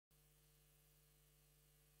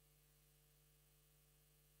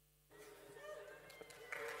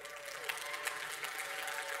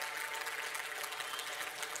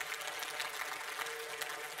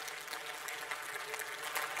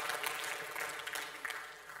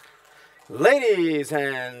Ladies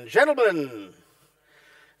and gentlemen,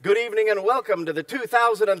 good evening and welcome to the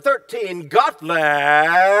 2013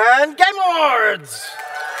 Gotland Game Awards!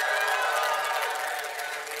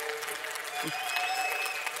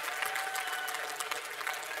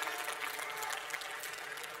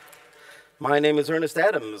 My name is Ernest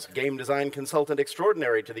Adams, Game Design Consultant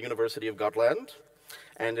Extraordinary to the University of Gotland,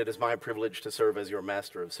 and it is my privilege to serve as your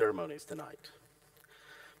Master of Ceremonies tonight.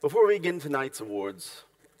 Before we begin tonight's awards,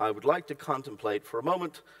 I would like to contemplate for a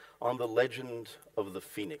moment on the legend of the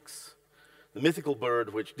phoenix, the mythical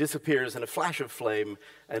bird which disappears in a flash of flame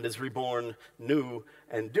and is reborn new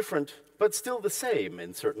and different, but still the same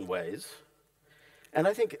in certain ways. And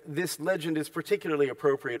I think this legend is particularly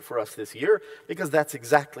appropriate for us this year because that's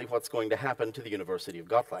exactly what's going to happen to the University of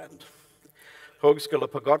Gotland. Högskola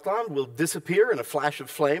på Gotland will disappear in a flash of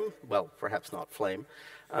flame, well, perhaps not flame,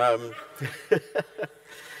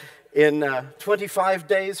 in 25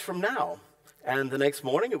 days from now. And the next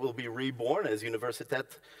morning it will be reborn as Universitet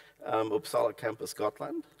Uppsala Campus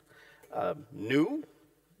Gotland. New,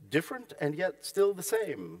 different, and yet still the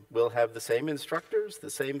same. We'll have the same instructors, the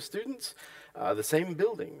same students, the same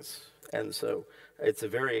buildings. And so it's a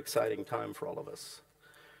very exciting time for all of us.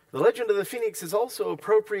 The legend of the phoenix is also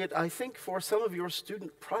appropriate, I think, for some of your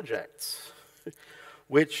student projects,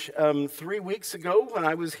 which 3 weeks ago when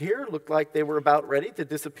I was here looked like they were about ready to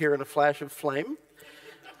disappear in a flash of flame.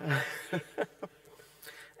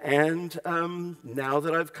 And now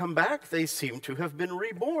that I've come back, they seem to have been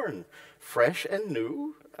reborn, fresh and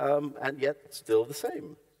new, and yet still the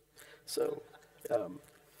same. So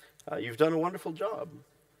you've done a wonderful job.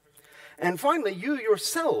 And finally, you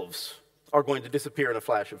yourselves are going to disappear in a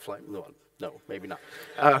flash of flame. No, maybe not.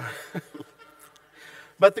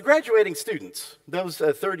 But the graduating students, those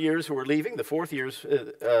third years who are leaving, the fourth years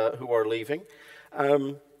who are leaving,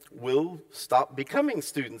 will stop becoming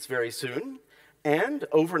students very soon, and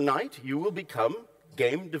overnight you will become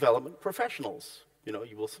game development professionals. You know,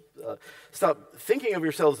 you will stop thinking of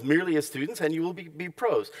yourselves merely as students, and you will be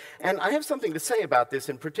pros. And I have something to say about this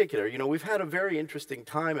in particular. You know, we've had a very interesting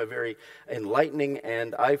time, a very enlightening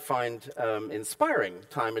and I find inspiring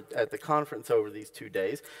time at the conference over these 2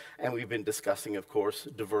 days. And we've been discussing, of course,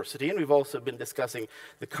 diversity, and we've also been discussing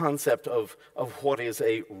the concept of what is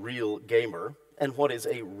a real gamer and what is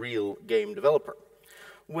a real game developer.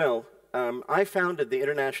 Well, I founded the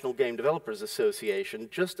International Game Developers Association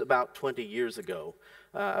just about 20 years ago,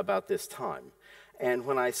 about this time. And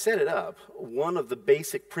when I set it up, one of the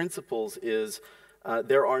basic principles is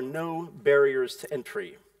there are no barriers to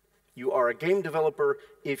entry. You are a game developer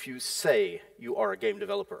if you say you are a game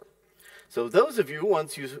developer. So those of you,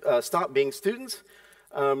 once you stop being students,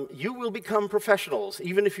 you will become professionals,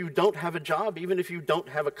 even if you don't have a job, even if you don't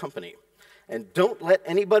have a company. And don't let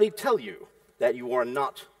anybody tell you that you are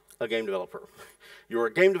not a game developer. You're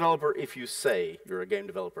a game developer if you say you're a game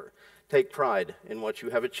developer. Take pride in what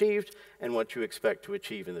you have achieved and what you expect to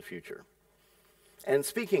achieve in the future. And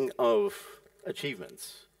speaking of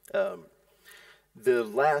achievements, the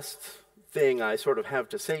last thing I sort of have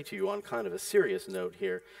to say to you on kind of a serious note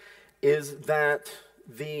here is that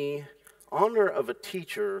the honor of a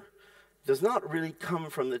teacher does not really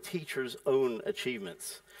come from the teacher's own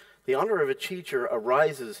achievements. The honor of a teacher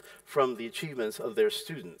arises from the achievements of their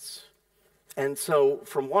students. And so,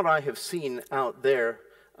 from what I have seen out there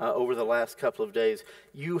over the last couple of days,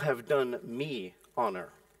 you have done me honor,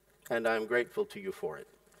 and I'm grateful to you for it.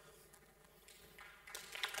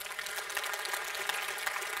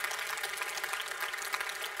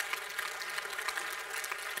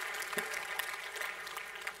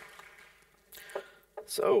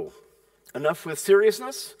 So, enough with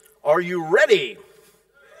seriousness. Are you ready?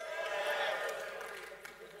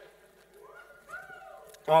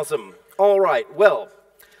 Awesome. All right. Well,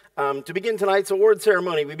 to begin tonight's award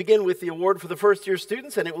ceremony, we begin with the award for the first-year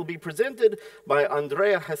students, and it will be presented by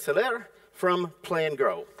Andrea Hesseler from Play and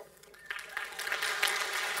Grow.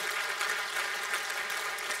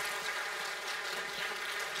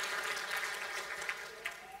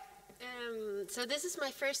 So this is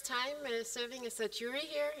my first time serving as a jury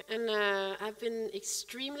here, and I've been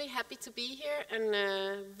extremely happy to be here and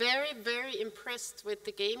very, very impressed with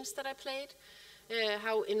the games that I played.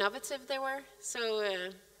 How innovative they were. So,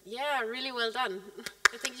 yeah, really well done.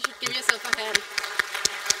 I think you should give yourself a hand.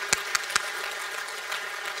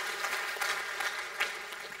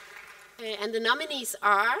 And the nominees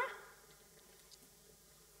are...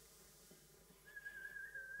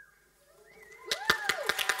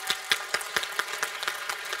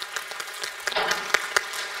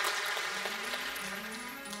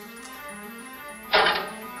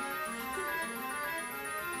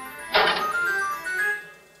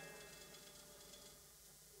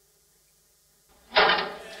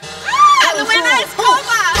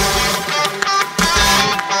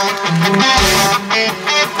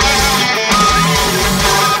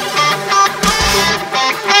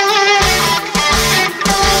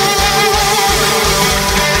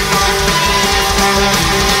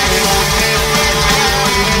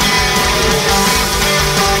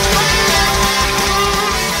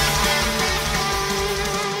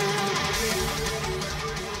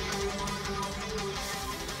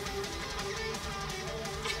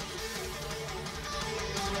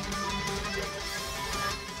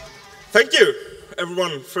 Thank you,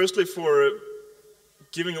 everyone, firstly for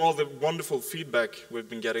giving all the wonderful feedback we've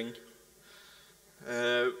been getting.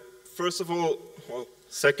 First of all, well,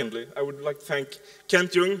 secondly, I would like to thank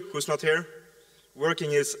Kent Jung, who's not here,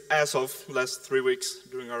 working his ass off the last 3 weeks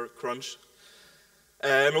during our crunch.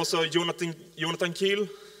 And also Jonathan Kiel,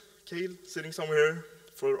 sitting somewhere here,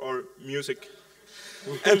 for our music.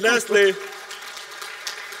 And lastly,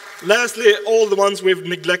 all the ones we've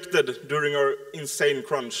neglected during our insane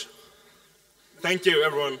crunch. Thank you,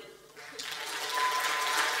 everyone.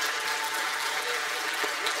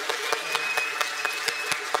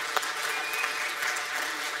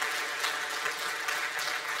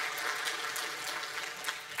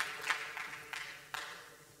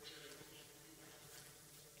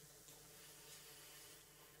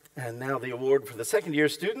 And now the award for the second-year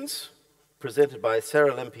students, presented by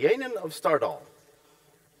Sarah Lempianen of Stardal.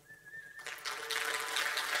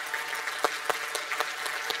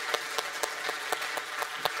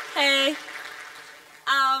 Hey,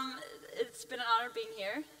 it's been an honor being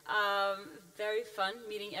here. Very fun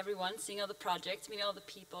meeting everyone, seeing all the projects, meeting all the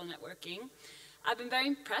people, networking. I've been very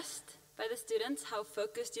impressed by the students, how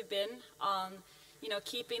focused you've been on,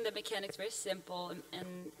 keeping the mechanics very simple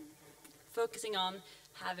and focusing on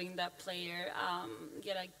having the player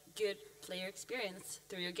get a good player experience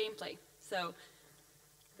through your gameplay. So,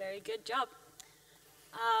 very good job.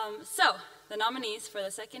 So, the nominees for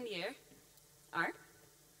the second year are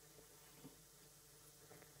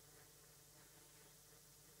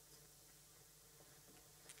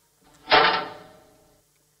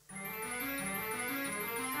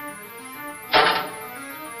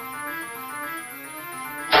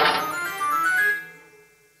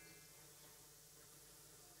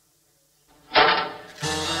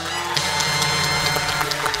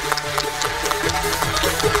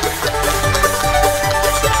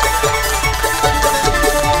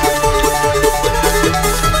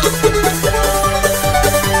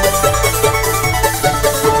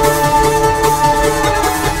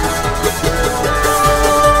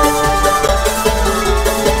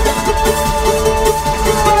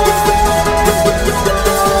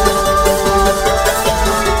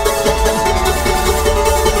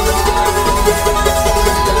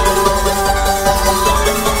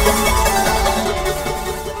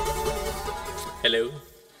Hello.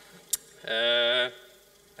 I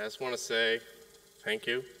just want to say thank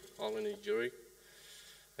you, all in the jury,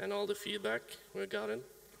 and all the feedback we've gotten.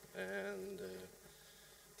 And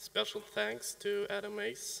special thanks to Adam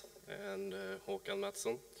Ace and Håkan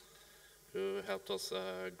Mattsson, who helped us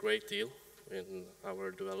a great deal in our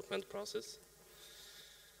development process.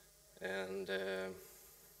 And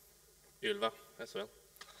Ylva as well.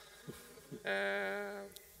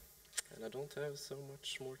 And I don't have so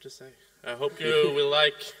much more to say. I hope you will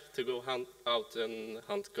like to go out and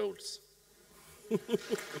hunt goals.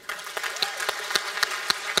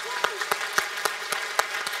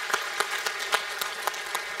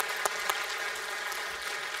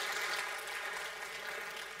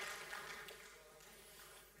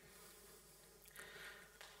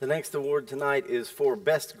 The next award tonight is for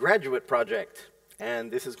Best Graduate Project,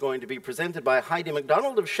 and this is going to be presented by Heidi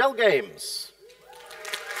McDonald of Shell Games.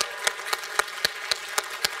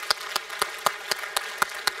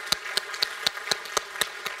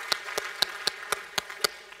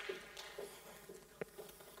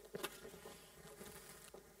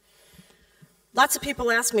 Lots of people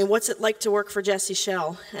ask me, what's it like to work for Jesse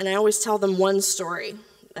Schell? And I always tell them one story.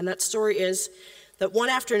 And that story is that one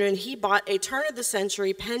afternoon he bought a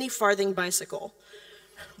turn-of-the-century penny farthing bicycle,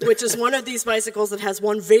 which is one of these bicycles that has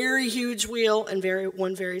one very huge wheel and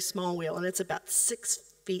one very small wheel. And it's about 6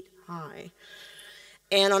 feet high.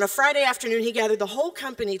 And on a Friday afternoon, he gathered the whole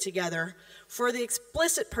company together for the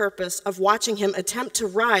explicit purpose of watching him attempt to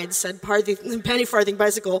ride said penny farthing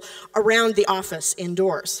bicycle around the office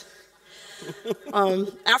indoors.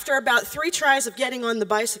 After about 3 tries of getting on the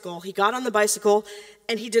bicycle, he got on the bicycle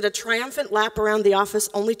and he did a triumphant lap around the office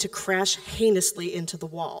only to crash heinously into the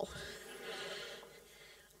wall.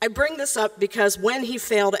 I bring this up because when he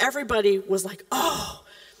failed, everybody was like, oh,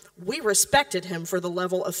 we respected him for the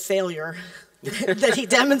level of failure that he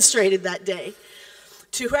demonstrated that day.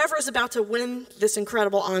 To whoever is about to win this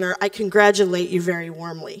incredible honor, I congratulate you very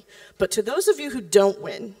warmly. But to those of you who don't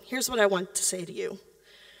win, here's what I want to say to you.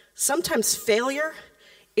 Sometimes failure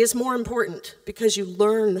is more important because you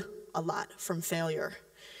learn a lot from failure.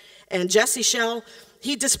 And Jesse Schell,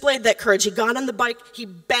 he displayed that courage. He got on the bike, he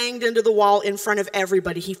banged into the wall in front of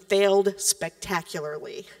everybody. He failed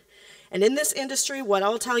spectacularly. And in this industry, what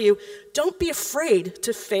I'll tell you, don't be afraid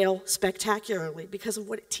to fail spectacularly because of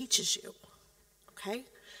what it teaches you, okay?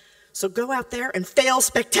 So go out there and fail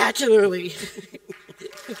spectacularly.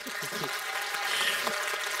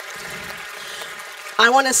 I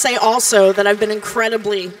want to say also that I've been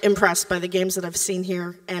incredibly impressed by the games that I've seen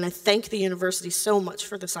here, and I thank the university so much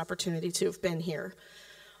for this opportunity to have been here.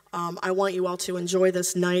 I want you all to enjoy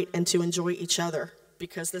this night and to enjoy each other,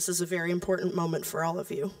 because this is a very important moment for all of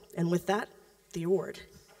you. And with that, the award.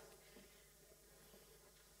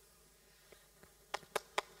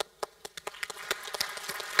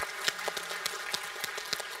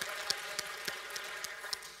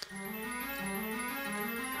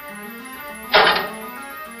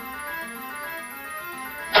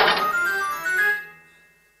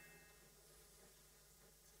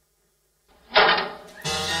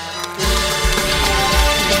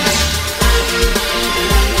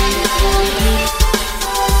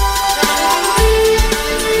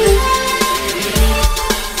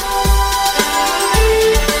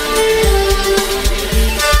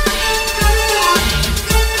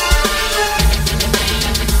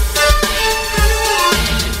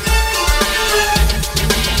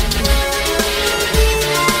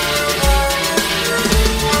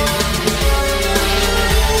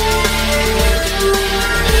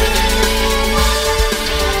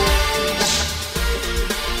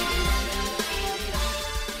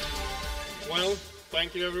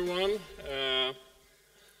 Thank you, everyone.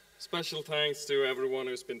 Special thanks to everyone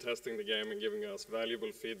who's been testing the game and giving us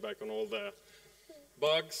valuable feedback on all the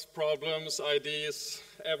bugs, problems, ideas,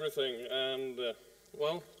 everything. And,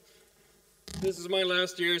 well, this is my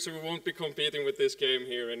last year, so we won't be competing with this game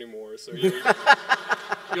here anymore. So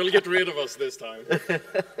you'll get rid of us this time.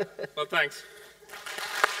 But thanks.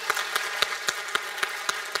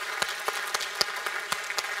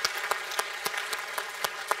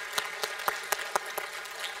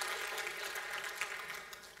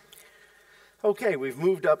 Okay, we've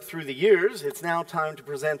moved up through the years. It's now time to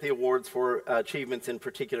present the awards for achievements in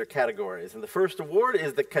particular categories. And the first award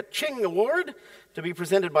is the Ka-Ching Award, to be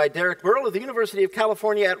presented by Derek Burl of the University of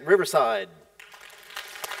California at Riverside.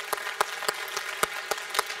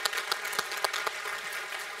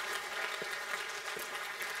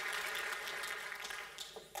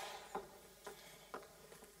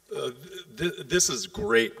 This is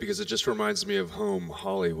great because it just reminds me of home,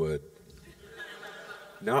 Hollywood.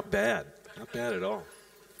 Not bad. Not bad at all.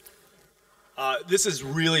 This has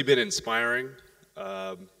really been inspiring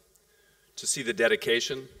to see the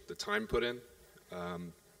dedication, the time put in,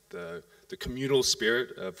 the communal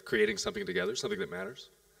spirit of creating something together, something that matters.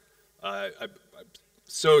 I'm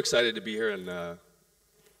so excited to be here, and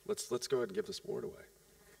let's go ahead and give this award away.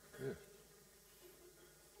 Yeah.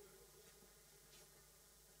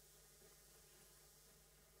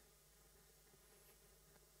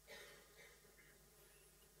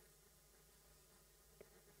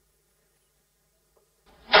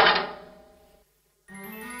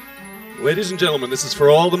 Ladies and gentlemen, this is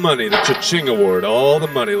for all the money, the Ka-Ching Award, all the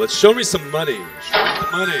money. Let's show me some money. Show me the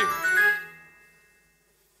money.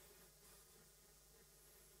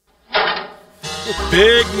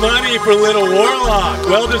 Big money for Little Warlock.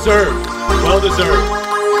 Well deserved. Well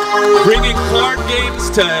deserved. Bringing card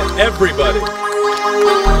games to everybody.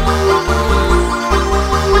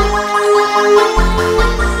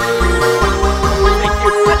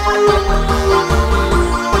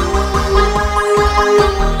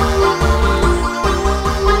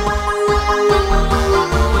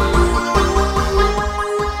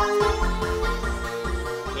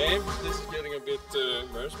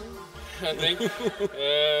 I think.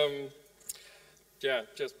 Yeah,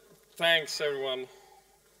 just thanks, everyone.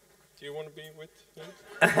 Do you want to be with me?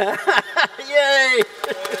 Yay!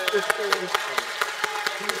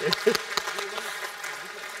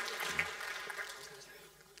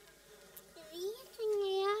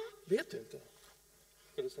 Vet du inte?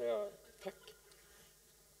 Ska du säga tack?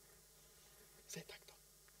 Säg tack då.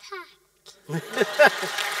 Tack.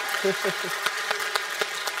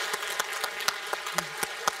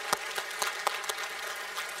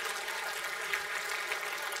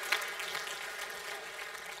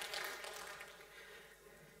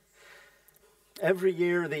 Every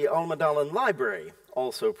year, the Almedalen Library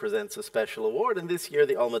also presents a special award, and this year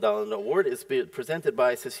the Almedalen Award is presented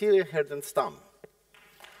by Cecilia Herdenstam.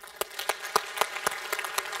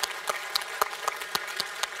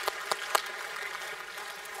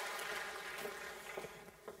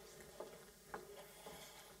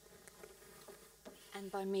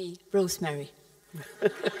 And by me, Rosemary.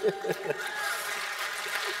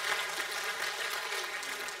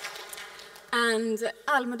 And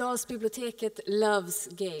Almedalsbiblioteket loves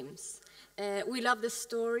games. We love the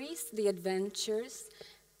stories, the adventures,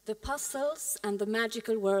 The puzzles and the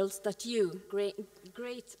magical worlds that you,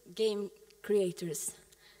 great game creators,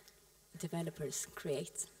 developers,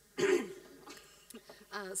 create.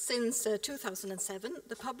 Since 2007,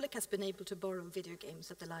 the public has been able to borrow video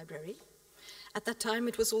games at the library. At that time,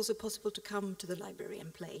 it was also possible to come to the library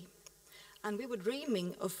and play. And we were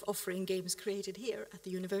dreaming of offering games created here at the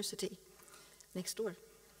university, next door.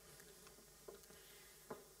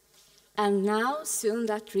 And now, soon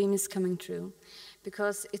that dream is coming true,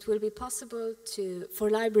 because it will be possible for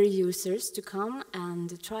library users to come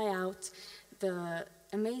and try out the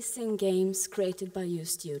amazing games created by you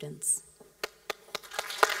students.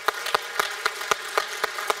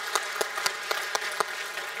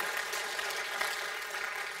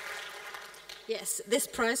 Yes, this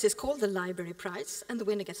prize is called the Library Prize, and the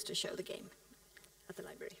winner gets to show the game at the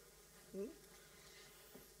library.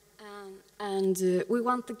 And we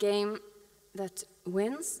want the game that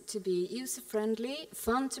wins to be user-friendly,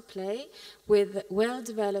 fun to play, with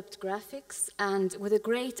well-developed graphics, and with a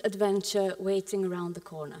great adventure waiting around the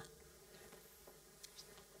corner.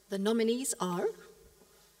 The nominees are...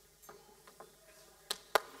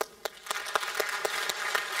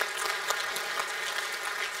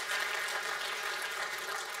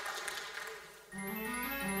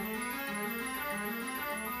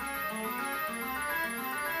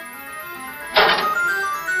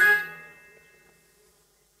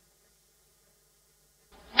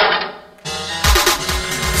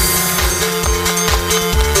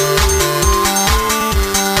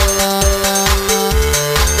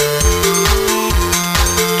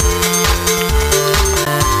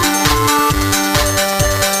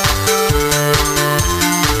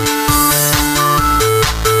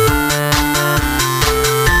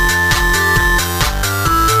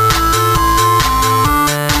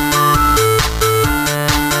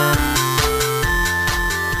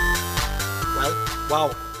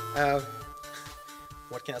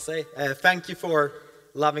 What can I say? Thank you for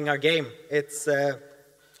loving our game. It's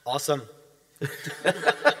awesome.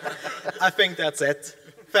 I think that's it.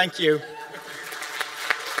 Thank you.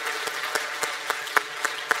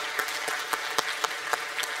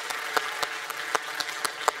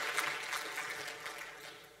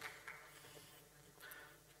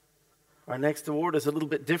 Our next award is a little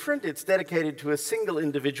bit different. It's dedicated to a single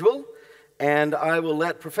individual, and I will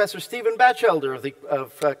let Professor Stephen Batchelder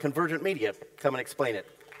of Convergent Media come and explain it.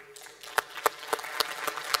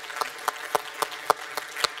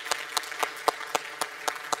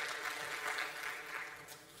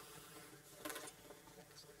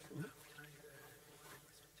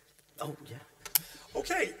 Oh, yeah.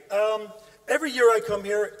 Okay. Every year I come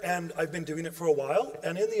here, and I've been doing it for a while,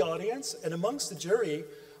 and in the audience and amongst the jury,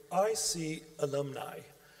 I see alumni.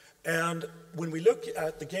 And when we look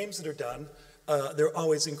at the games that are done, they're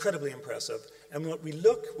always incredibly impressive. And when we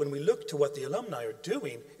look to what the alumni are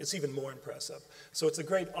doing, it's even more impressive. So it's a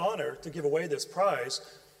great honor to give away this prize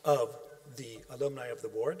of the alumni of the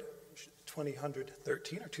award,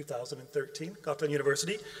 2013 or 2013, Gotland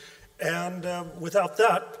University. And without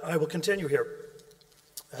that, I will continue here.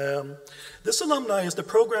 This alumni is the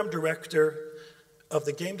program director of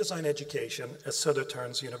the game design education at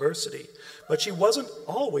Södertörns University, but she wasn't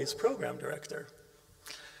always program director.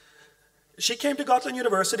 She came to Gotland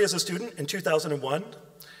University as a student in 2001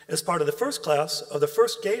 as part of the first class of the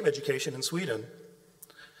first game education in Sweden.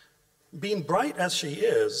 Being bright as she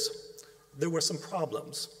is, there were some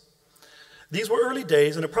problems. These were early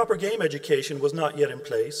days and a proper game education was not yet in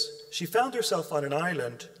place. She found herself on an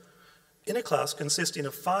island in a class consisting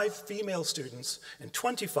of 5 female students and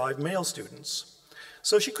 25 male students.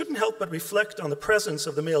 So she couldn't help but reflect on the presence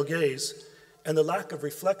of the male gaze and the lack of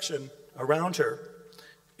reflection around her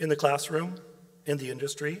in the classroom, in the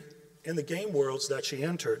industry, in the game worlds that she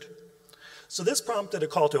entered. So this prompted a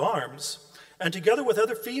call to arms, and together with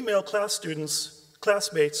other female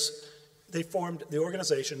classmates, they formed the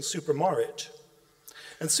organization Super Marit.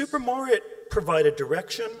 And Super Marit provided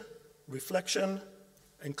direction, reflection,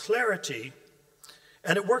 and clarity,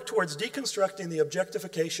 and it worked towards deconstructing the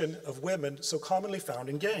objectification of women so commonly found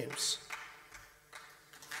in games.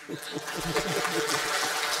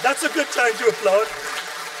 That's a good time to applaud.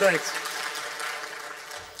 Thanks.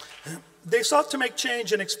 They sought to make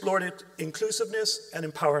change and explored inclusiveness and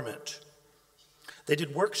empowerment. They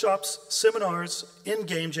did workshops, seminars,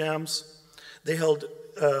 in-game jams. They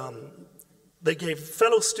gave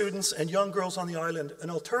fellow students and young girls on the island an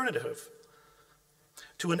alternative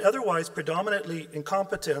to an otherwise predominantly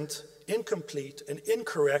incompetent, incomplete, and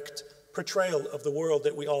incorrect portrayal of the world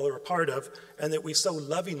that we all are a part of and that we so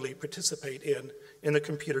lovingly participate in the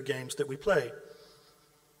computer games that we play.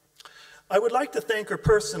 I would like to thank her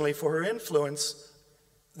personally for her influence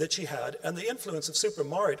that she had and the influence of Super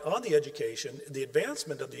Mario on the education, the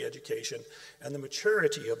advancement of the education, and the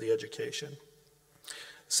maturity of the education.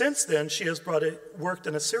 Since then, she has worked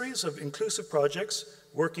in a series of inclusive projects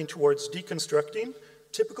working towards deconstructing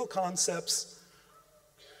typical concepts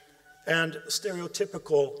and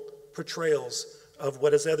stereotypical portrayals of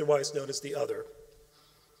what is otherwise known as the other.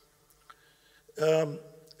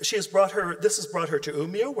 This has brought her to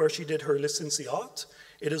Umeå, where she did her licentiate.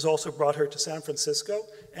 It has also brought her to San Francisco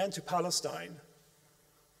and to Palestine.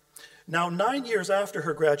 Now, 9 years after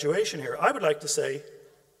her graduation here, I would like to say,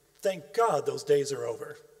 thank God those days are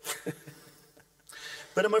over.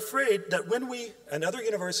 But I'm afraid that when we, and other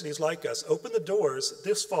universities like us, open the doors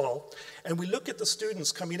this fall, and we look at the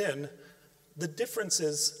students coming in, the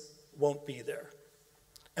differences won't be there.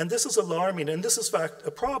 And this is alarming, and this is, in fact,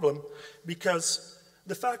 a problem, because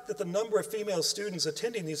the fact that the number of female students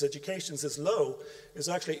attending these educations is low is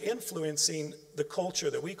actually influencing the culture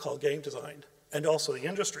that we call game design, and also the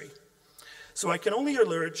industry. So I can only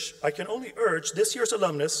urge this year's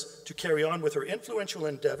alumnus to carry on with her influential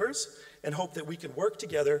endeavors and hope that we can work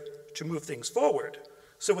together to move things forward.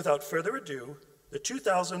 So without further ado, the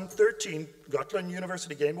 2013 Gotland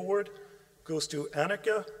University Game Award goes to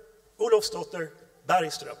Annika Olofsdotter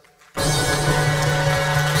Bergström.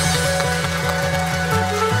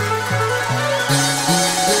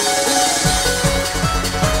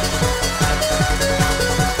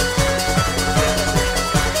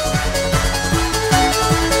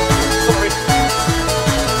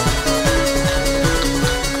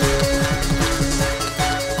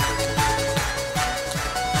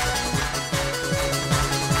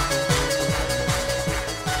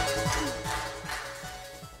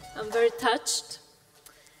 Touched,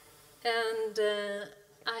 and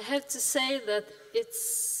I have to say that it's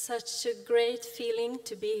such a great feeling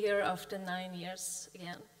to be here after 9 years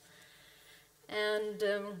again. And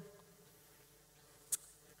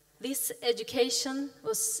this education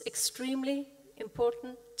was extremely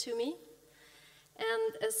important to me,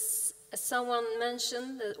 and as someone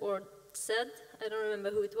mentioned or said, I don't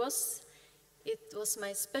remember who it was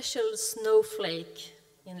my special snowflake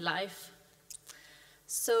in life.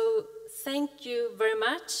 So thank you very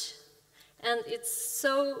much, and it's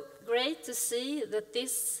so great to see that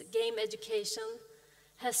this game education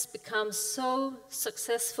has become so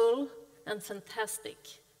successful and fantastic,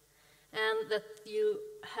 and that you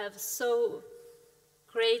have so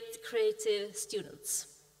great creative students.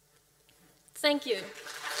 Thank you.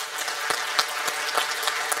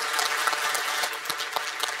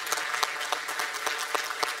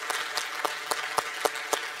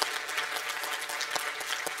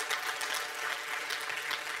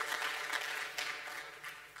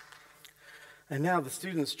 And now the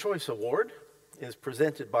Student's Choice Award is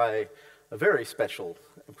presented by a very special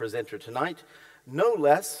presenter tonight, no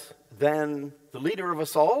less than the leader of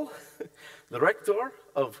us all, the rector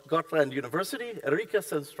of Gotland University, Erika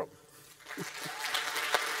Sundström.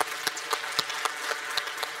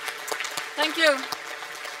 Thank you.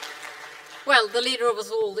 Well, the leader of us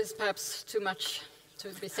all is perhaps too much to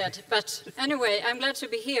be said. But anyway, I'm glad to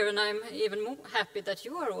be here, and I'm even more happy that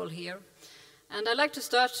you are all here. And I'd like to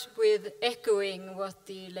start with echoing what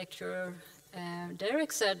the lecturer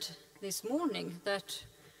Derek said this morning, that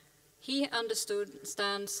he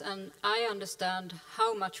understands and I understand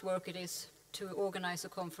how much work it is to organize a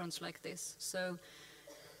conference like this. So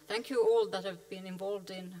thank you all that have been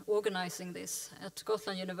involved in organizing this. At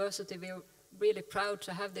Gotland University, we're really proud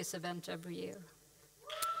to have this event every year.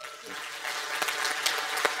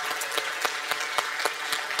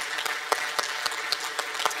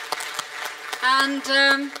 And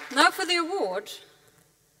now for the award.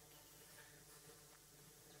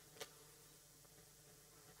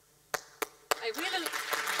 I really...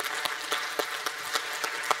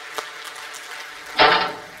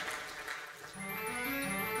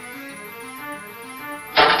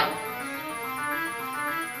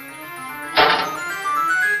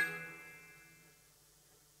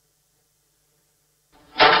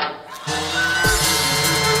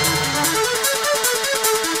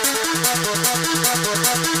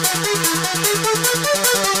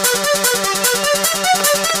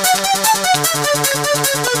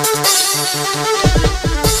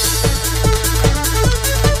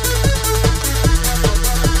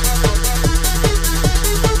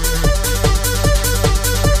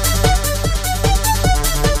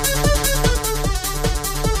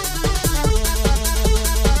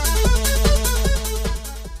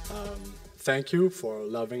 Thank you for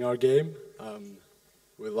loving our game.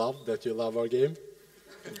 We love that you love our game.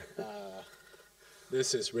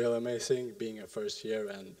 This is really amazing, being a first year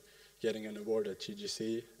and getting an award at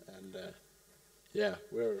GGC. And yeah,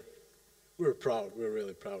 we're proud. We're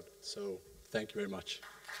really proud. So thank you very much.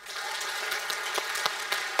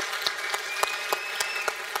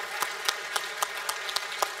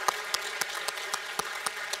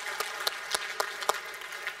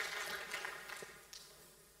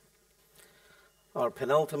 Our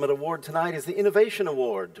penultimate award tonight is the Innovation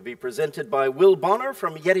Award, to be presented by Will Bonner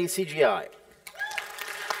from Yeti CGI.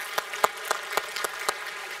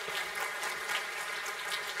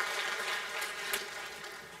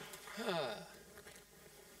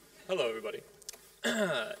 Hello, everybody.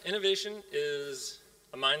 Innovation is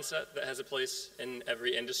a mindset that has a place in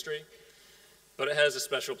every industry, but it has a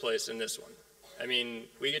special place in this one. I mean,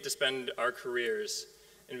 we get to spend our careers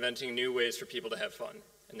inventing new ways for people to have fun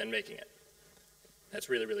and then making it. That's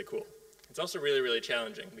really, really cool. It's also really, really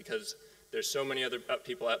challenging because there's so many other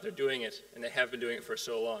people out there doing it, and they have been doing it for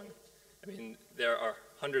so long. I mean, there are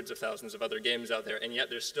hundreds of thousands of other games out there, and yet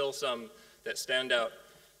there's still some that stand out,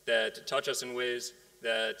 that touch us in ways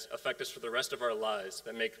that affect us for the rest of our lives,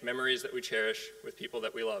 that make memories that we cherish with people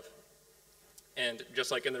that we love. And just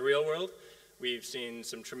like in the real world, we've seen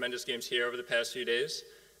some tremendous games here over the past few days.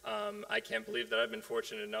 I can't believe that I've been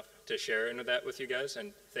fortunate enough to share in that with you guys,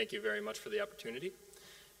 and thank you very much for the opportunity.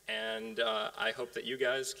 And I hope that you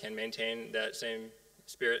guys can maintain that same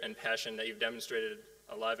spirit and passion that you've demonstrated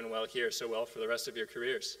alive and well here so well for the rest of your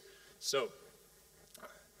careers. So,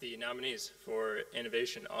 the nominees for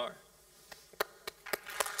innovation are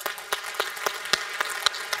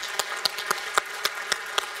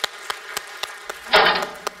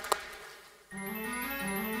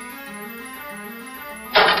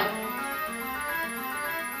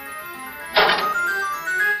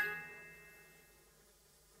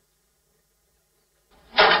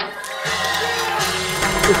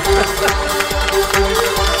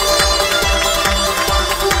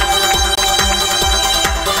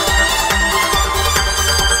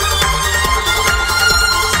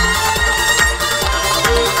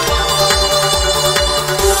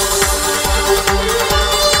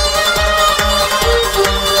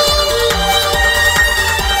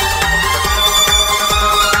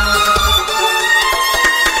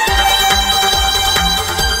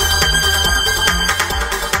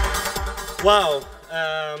Wow.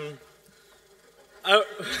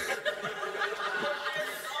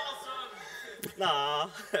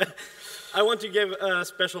 I want to give a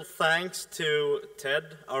special thanks to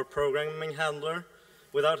Ted, our programming handler.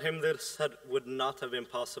 Without him, this would not have been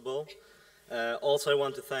possible. Also, I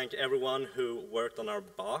want to thank everyone who worked on our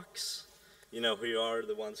box. You know who you are,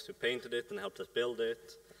 the ones who painted it and helped us build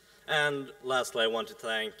it. And lastly, I want to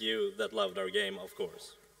thank you that loved our game, of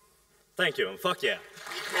course. Thank you, and fuck yeah.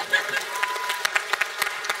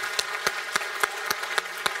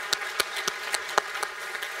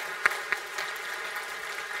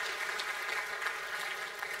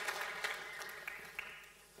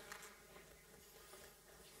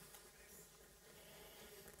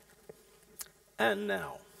 And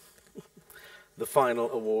now, the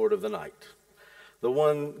final award of the night, the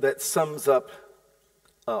one that sums up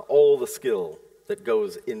all the skill that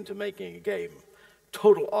goes into making a game.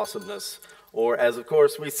 Total awesomeness, or as of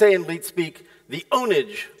course we say in Leet Speak, the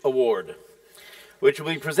Ownage Award, which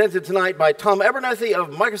will be presented tonight by Tom Abernethy of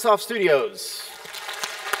Microsoft Studios.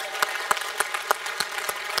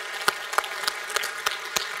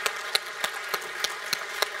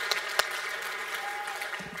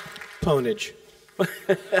 Ponage.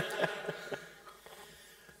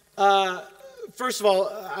 First of all,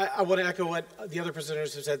 I want to echo what the other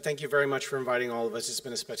presenters have said. Thank you very much for inviting all of us. It's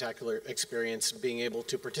been a spectacular experience being able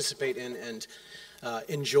to participate in and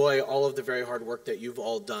enjoy all of the very hard work that you've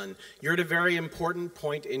all done. You're at a very important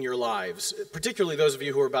point in your lives, particularly those of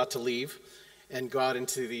you who are about to leave and go out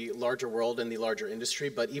into the larger world and the larger industry,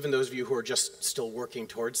 but even those of you who are just still working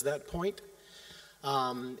towards that point.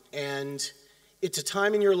 And it's a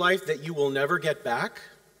time in your life that you will never get back.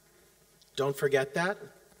 Don't forget that.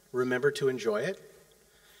 Remember to enjoy it.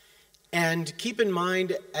 And keep in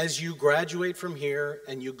mind, as you graduate from here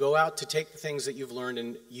and you go out to take the things that you've learned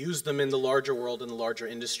and use them in the larger world and the larger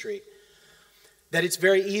industry, that it's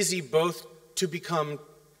very easy both to become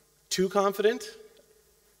too confident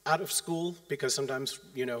out of school, because sometimes,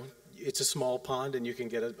 you know, it's a small pond and you can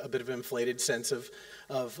get a bit of an inflated sense of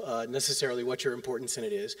necessarily what your importance in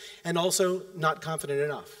it is, and also not confident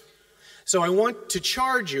enough. So I want to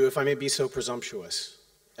charge you, if I may be so presumptuous,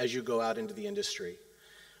 as you go out into the industry,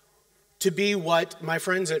 to be what my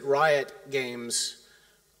friends at Riot Games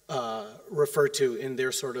refer to in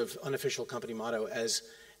their sort of unofficial company motto as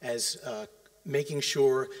making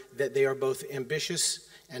sure that they are both ambitious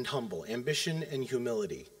and humble. Ambition and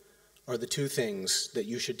humility are the two things that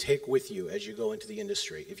you should take with you as you go into the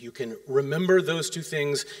industry. If you can remember those two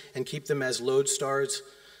things and keep them as lodestars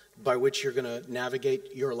by which you're going to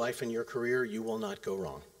navigate your life and your career, you will not go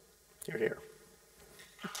wrong. Hear, hear.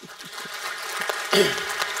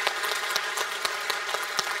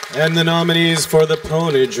 And the nominees for the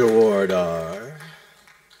Ponage Award are...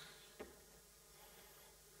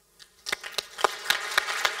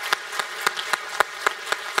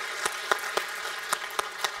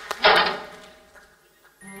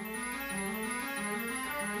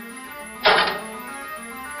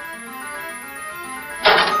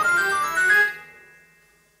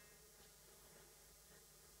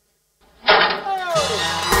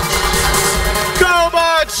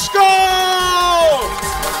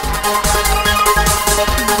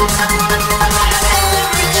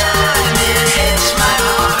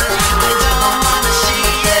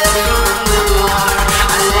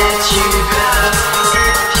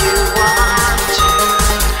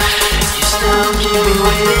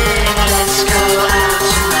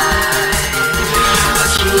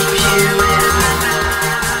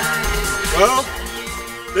 Well,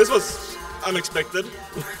 this was unexpected.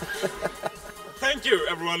 Thank you,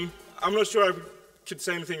 everyone. I'm not sure I could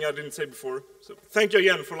say anything I didn't say before. So thank you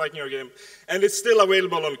again for liking our game. And it's still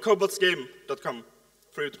available on cobotsgame.com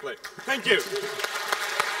for you to play. Thank you.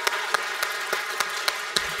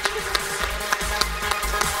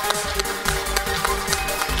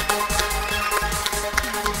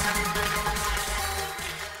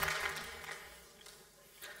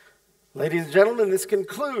 Ladies and gentlemen, this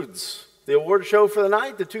concludes the award show for the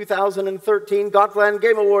night. The 2013 Gotland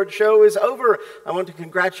Game Award show is over. I want to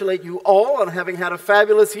congratulate you all on having had a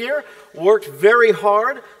fabulous year, worked very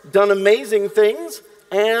hard, done amazing things,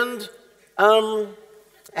 and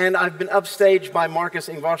I've been upstaged by Marcus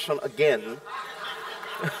Ingvarsson again.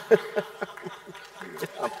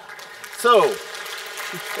 Yeah. So,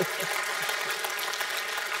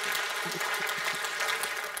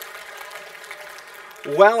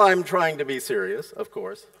 while I'm trying to be serious, of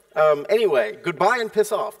course. Anyway, goodbye and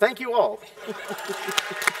piss off. Thank you all.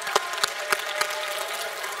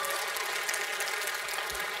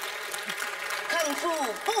 Kung Fu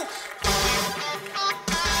Poof.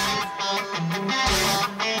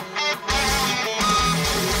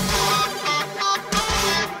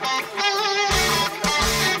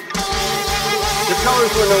 The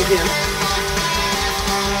colors were no hint.